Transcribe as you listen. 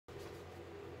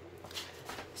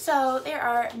So there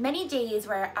are many days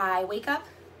where I wake up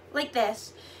like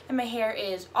this and my hair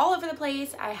is all over the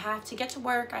place. I have to get to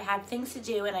work, I have things to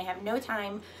do, and I have no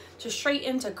time to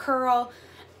straighten, to curl,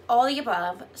 all the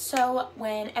above. So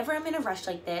whenever I'm in a rush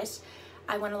like this,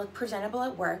 I want to look presentable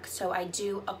at work, so I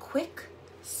do a quick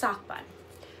sock bun.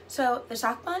 So the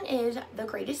sock bun is the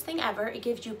greatest thing ever. It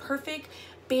gives you perfect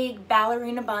big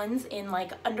ballerina buns in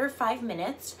like under 5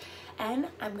 minutes, and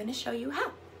I'm gonna show you how.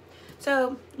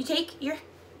 So you take your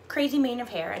crazy mane of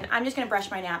hair, and I'm just gonna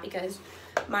brush mine out because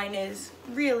mine is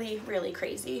really, really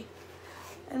crazy.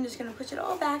 I'm just gonna push it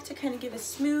all back to kind of give a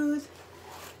smooth,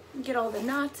 get all the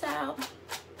knots out.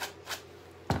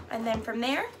 And then from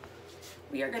there,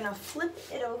 we are gonna flip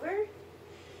it over,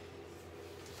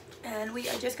 and we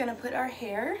are just gonna put our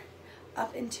hair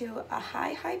up into a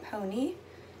high pony.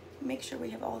 Make sure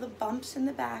we have all the bumps in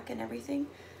the back and everything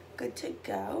good to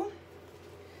go.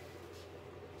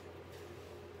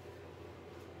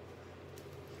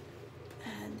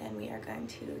 And then we are going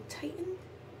to tighten.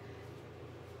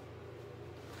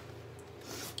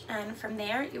 And from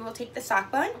there, you will take the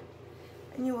sock bun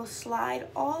and you will slide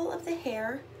all of the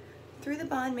hair through the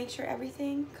bun, make sure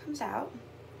everything comes out.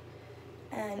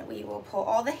 And we will pull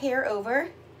all the hair over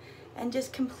and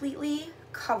just completely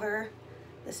cover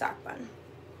the sock bun.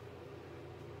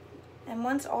 And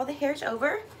once all the hair's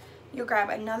over, you'll grab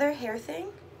another hair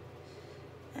thing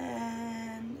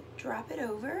and drop it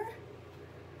over.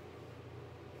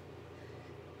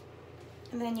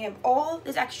 And then you have all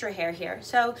this extra hair here.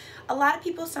 So a lot of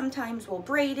people sometimes will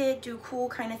braid it, do cool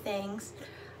kind of things.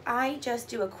 I just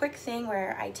do a quick thing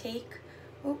where I take,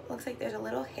 oh, looks like there's a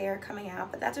little hair coming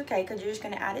out, but that's okay because you're just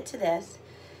gonna add it to this.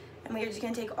 And we're just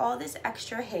gonna take all this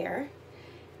extra hair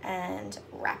and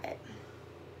wrap it.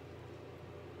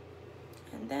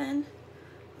 And then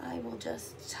I will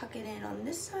just tuck it in on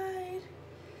this side,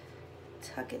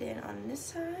 tuck it in on this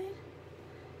side,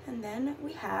 and then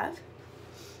we have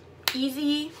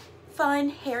easy,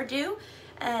 fun hairdo.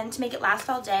 And to make it last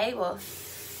all day, we'll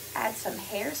add some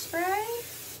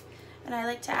hairspray. And I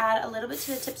like to add a little bit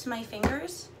to the tips of my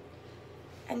fingers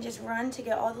and just run to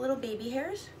get all the little baby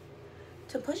hairs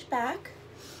to push back.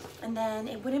 And then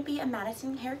it wouldn't be a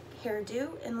Madison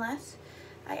hairdo unless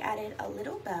I added a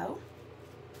little bow.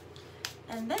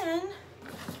 And then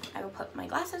I will put my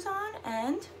glasses on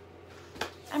and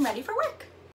I'm ready for work.